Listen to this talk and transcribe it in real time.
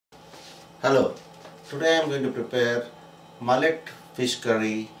Hello, today I am going to prepare mullet fish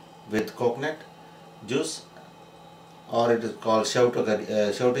curry with coconut juice, or it is called Shevtu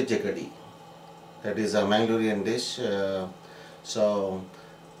curry. That is a Mangalorean dish. So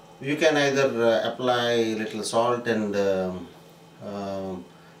you can either apply little salt and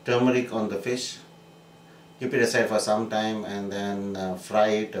turmeric on the fish, keep it aside for some time and then fry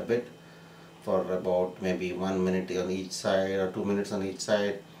it a bit for about maybe 1 minute on each side or 2 minutes on each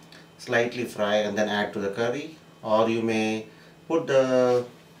side, slightly fry and then add to the curry. Or you may put the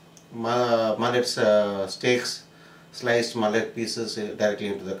mullet steaks, sliced mullet pieces directly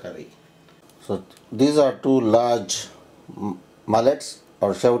into the curry. So these are two large mullets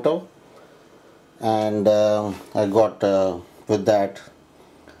or shevtu, and I got with that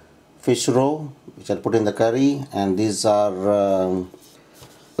fish roe which I'll put in the curry, and these are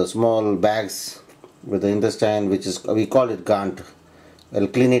the small bags with the intestine, which is, we call it gant. I'll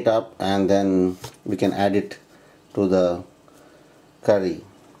clean it up and then we can add it to the curry.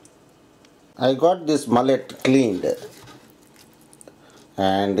 I got this mullet cleaned,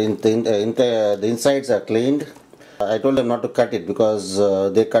 and the insides are cleaned. I told them not to cut it because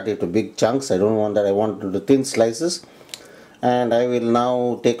they cut it to big chunks. I don't want that. I want to do thin slices. And I will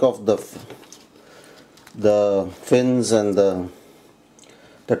now take off the fins and the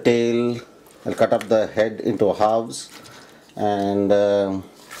tail. I'll cut up the head into halves and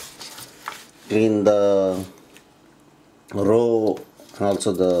clean the roe and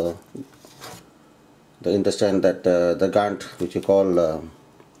also the intestine, that the gant, which you call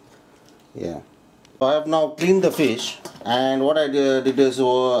yeah. So I have now cleaned the fish, and what I did is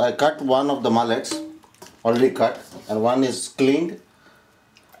I cut one of the mullets, already cut, and one is cleaned,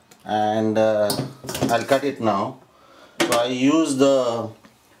 and I'll cut it now. So I use the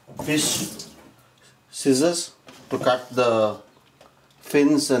fish scissors to cut the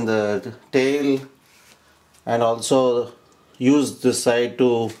fins and the tail, and also use this side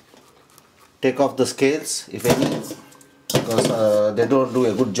to take off the scales, if any, because they don't do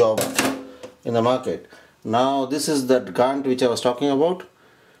a good job in the market. Now this is that gant which I was talking about.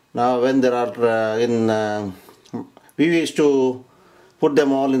 Now when there are we used to put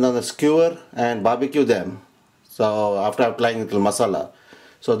them all in on the skewer and barbecue them, so after applying a little masala.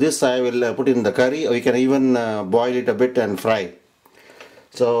 So this I will put in the curry, or you can even boil it a bit and fry.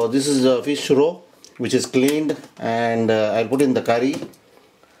 So this is the fish roe which is cleaned, and I'll put in the curry.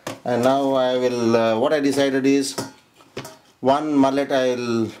 And now I will, what I decided is, one mullet I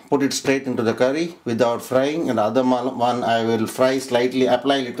will put it straight into the curry without frying, and the other one I will fry slightly,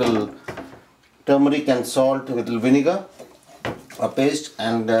 apply little turmeric and salt with little vinegar, a paste,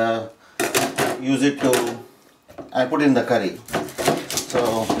 and use it to, I put in the curry.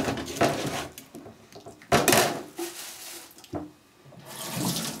 So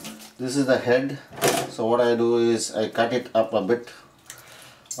this is the head. So what I do is I cut it up a bit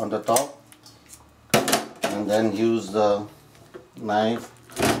on the top and then use the knife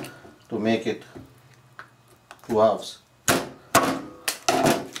to make it two halves.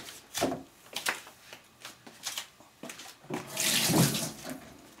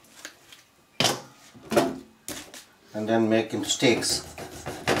 And then make into steaks.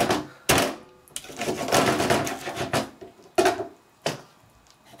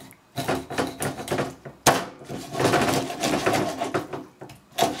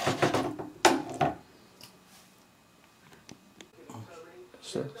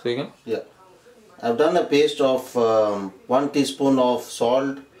 Say again? Yeah, I've done a paste of 1 teaspoon of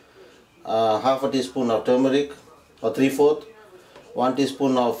salt, half a teaspoon of turmeric, or 3/4, 1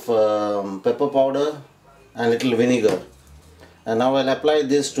 teaspoon of pepper powder, and little vinegar. And now I'll apply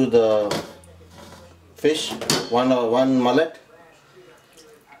this to the fish, one mullet,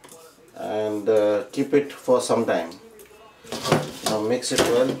 and keep it for some time. Now mix it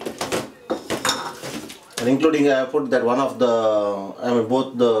well. And including, I put that one of the,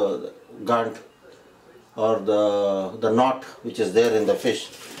 both the gant or the knot which is there in the fish,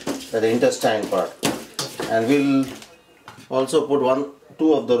 the intestine part. And we'll also put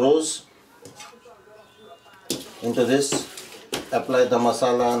 2 of the roes into this, apply the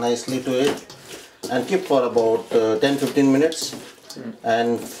masala nicely to it, and keep for about 10-15 minutes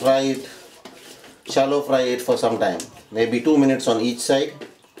and fry it, shallow fry it for some time, maybe 2 minutes on each side,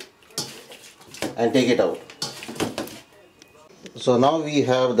 and take it out. So now we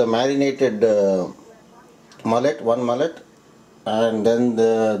have the marinated mullet, one mullet, and then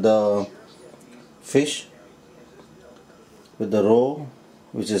the fish with the roe,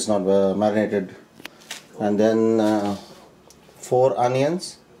 which is not marinated, and then 4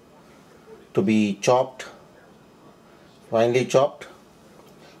 onions to be chopped, finely chopped,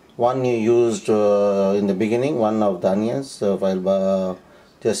 One you used in the beginning, one of the onions while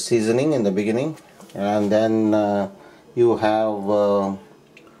just seasoning in the beginning, and then you have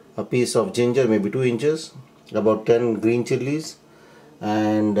a piece of ginger, maybe 2 inches, about 10 green chilies,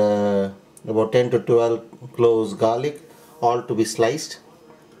 and about 10 to 12 cloves garlic, all to be sliced,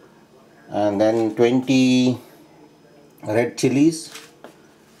 and then 20 red chilies,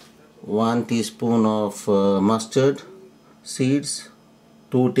 1 teaspoon of mustard seeds,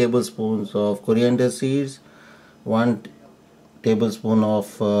 2 tablespoons of coriander seeds, 1 tablespoon of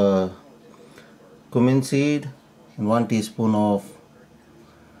cumin seed, and 1 teaspoon of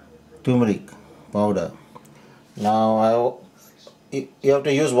turmeric powder. Now you have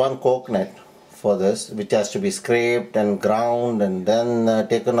to use 1 coconut for this, which has to be scraped and ground and then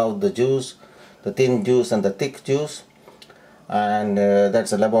taken out the juice, the thin juice and the thick juice, and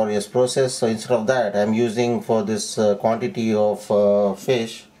that's a laborious process. So instead of that, I'm using for this quantity of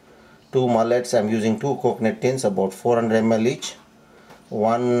fish, 2 mullets. I'm using 2 coconut tins, about 400 ml each.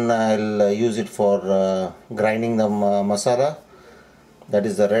 One I'll use it for grinding the masala, that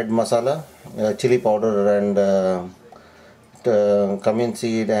is the red masala, chili powder and cumin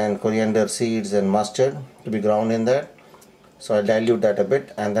seed and coriander seeds and mustard to be ground in that. So I'll dilute that a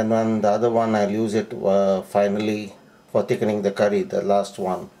bit, and then the other one I'll use it finally for thickening the curry, the last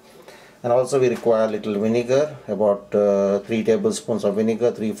one. And also we require a little vinegar, about 3 tablespoons of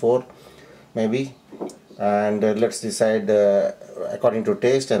vinegar, 3-4 maybe, and let's decide according to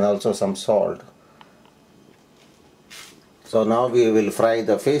taste, and also some salt. So now we will fry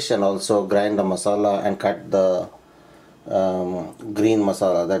the fish and also grind the masala and cut the green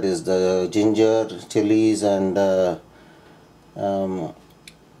masala, that is the ginger, chilies and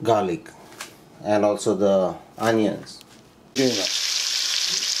garlic, and also the onions.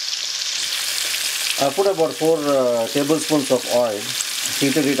 I put about 4 tablespoons of oil,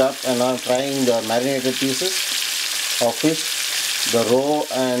 heated it up, and now I'm frying the marinated pieces of fish, the roe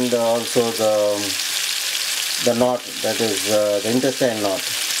and also the knot, that is the intestine knot.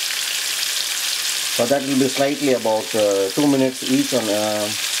 So that will be slightly about 2 minutes each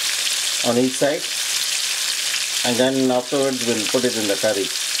on each side, and then afterwards we'll put it in the curry.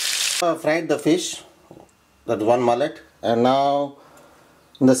 I fried the fish, that 1 mullet, and now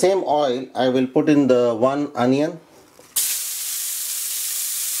in the same oil I will put in the 1 onion,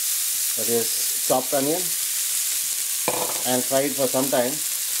 that is chopped onion, and fry it for some time.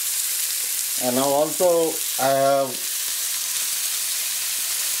 And now also I have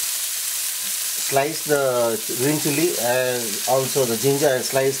sliced the green chili and also the ginger, and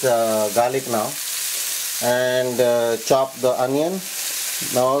sliced the garlic now, and chopped the onion.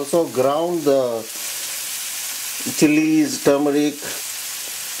 Now also ground the chilies, turmeric,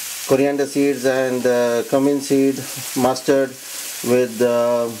 coriander seeds and cumin seed, mustard with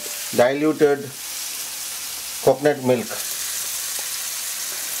diluted coconut milk.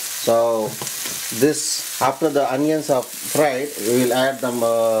 So this, after the onions are fried, we will add the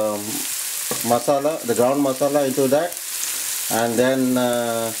masala, the ground masala into that, and then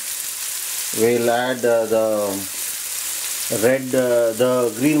we'll add the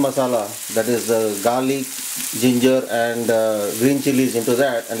green masala, that is the garlic, ginger and green chilies into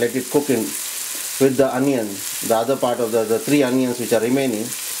that, and let it cook in with the onion. The other part of the 3 onions which are remaining,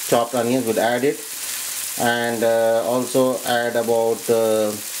 chopped onions, we'll add it, and also add about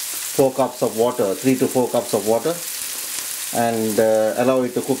 4 cups of water, 3 to 4 cups of water, and allow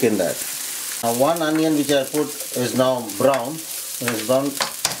it to cook in that. Now 1 onion which I put is now brown. When it's brown,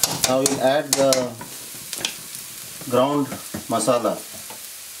 now we'll add the ground masala.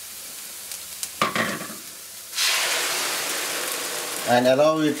 And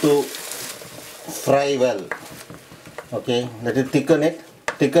allow it to fry well. Okay, let it thicken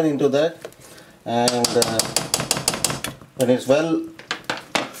into that, and when it's well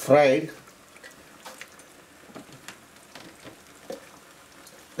fried,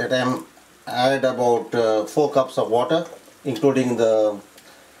 that I add about 4 cups of water, including the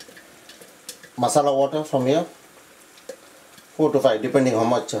masala water from here, 4 to 5, depending how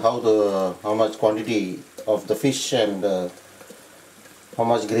much quantity of the fish and how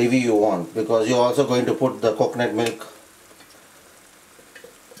much gravy you want, because you're also going to put the coconut milk,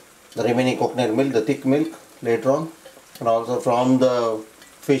 the remaining coconut milk, the thick milk later on, and also from the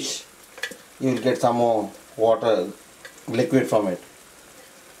fish you will get some more water, liquid from it.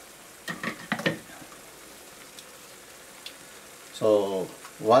 So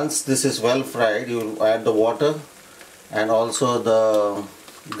once this is well fried, you will add the water and also the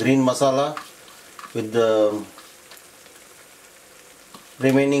green masala with the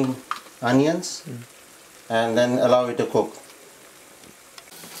remaining onions, and then allow it to cook.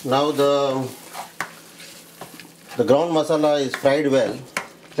 Now the ground masala is fried well.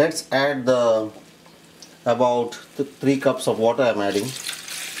 Let's add the about 3 cups of water. I'm adding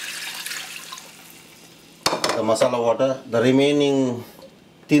the masala water, the remaining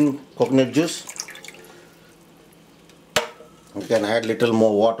thin coconut juice. You can add little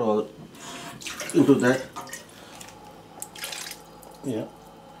more water into that. Yeah,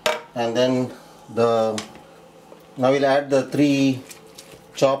 and then now we'll add the 3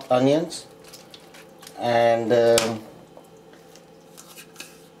 chopped onions and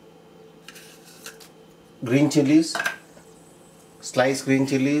green chilies, sliced green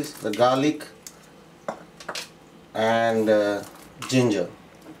chilies, the garlic and ginger,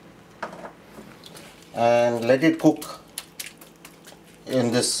 and let it cook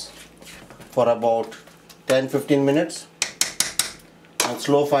in this for about 10-15 minutes on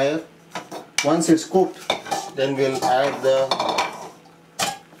slow fire. Once it's cooked, then we'll add the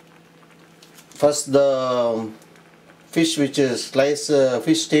fish, which is sliced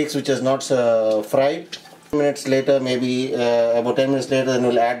fish steaks, which is not fried. 10 minutes later, maybe about 10 minutes later, then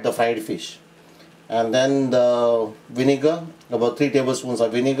we'll add the fried fish, and then the vinegar, about 3 tablespoons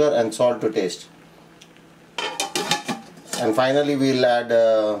of vinegar and salt to taste, and finally we'll add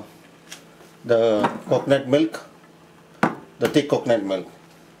the coconut milk, the thick coconut milk.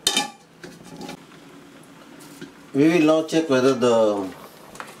 We will now check whether the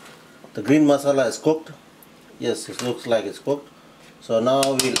green masala is cooked. Yes, it looks like it's cooked. So now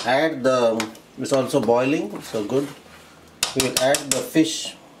we'll add it's also boiling, so good. We will add the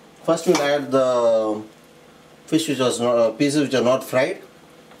fish. First we'll add the fish which was pieces which are not fried,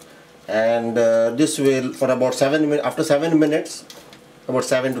 and this will for about 7 minutes. After 7 minutes, about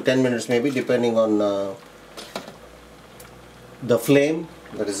 7 to 10 minutes maybe, depending on the flame,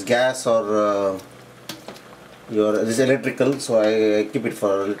 that is gas or this electrical, so I keep it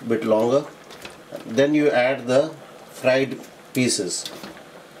for a little bit longer. Then you add the fried pieces.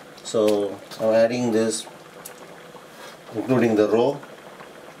 So I'm adding this, including the raw.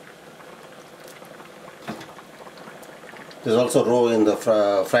 There's also raw in the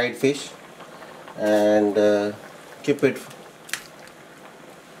fried fish, and keep it,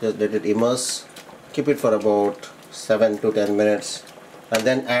 just let it immerse. Keep it for about 7 to 10 minutes, and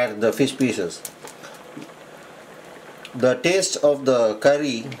then add the fish pieces. The taste of the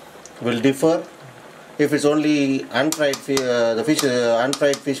curry will differ. If it's only unfried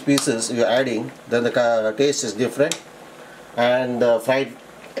unfried fish pieces you're adding, then the taste is different, and the fried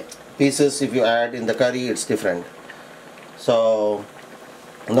pieces, if you add in the curry, it's different. So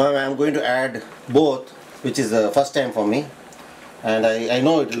now I'm going to add both, which is the first time for me, and I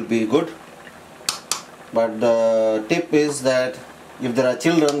know it will be good. But the tip is that if there are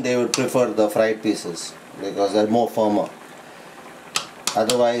children, they would prefer the fried pieces because they're more firmer.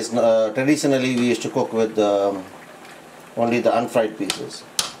 Otherwise, traditionally we used to cook with only the unfried pieces.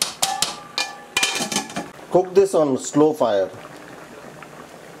 Cook this on slow fire.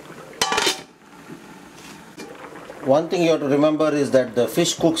 One thing you have to remember is that the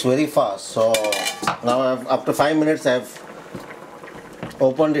fish cooks very fast. So now after 5 minutes I've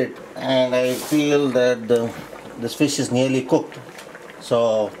opened it, and I feel that this fish is nearly cooked.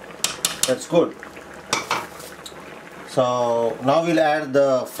 So that's good. So now we'll add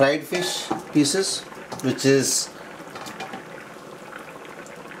the fried fish pieces, which is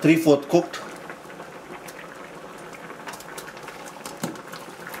 3/4 cooked.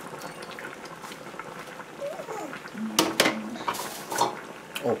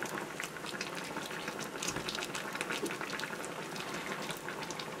 Oh.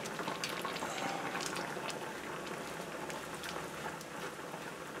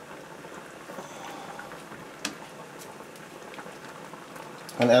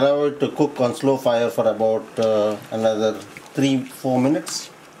 And allow it to cook on slow fire for about another 3-4 minutes.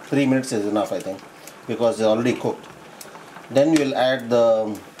 3 minutes is enough, I think, because it's already cooked. Then we'll add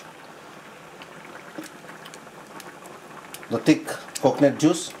the thick coconut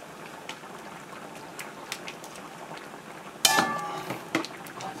juice.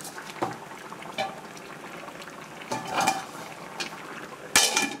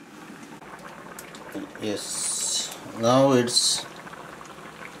 Yes, now it's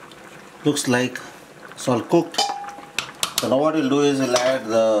looks like it's all cooked. So now what we'll do is we'll add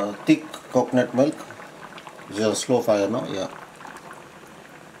the thick coconut milk, which is on slow fire now. Yeah.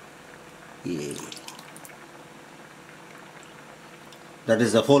 That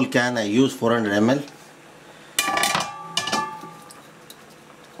is the whole can. I use 400 ml.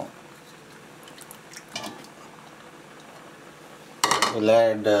 We'll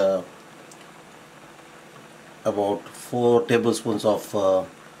add about 4 tablespoons of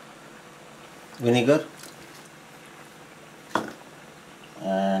vinegar,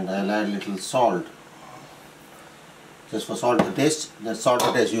 and I'll add little salt, just for salt to taste. That's salt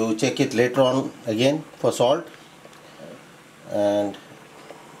to taste. You check it later on again for salt, and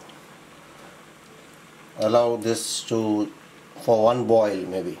allow this to for one boil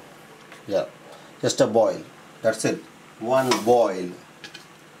maybe. Yeah, just a boil. That's it. One boil.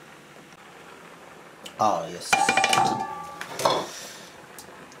 Ah, yes.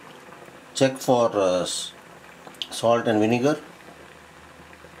 Check for salt and vinegar.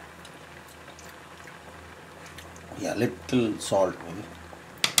 Yeah, little salt maybe.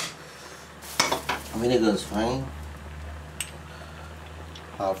 Vinegar is fine.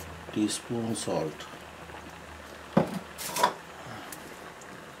 Half teaspoon salt.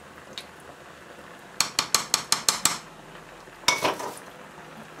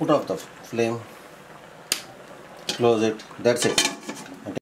 Put off the flame. Close it. That's it.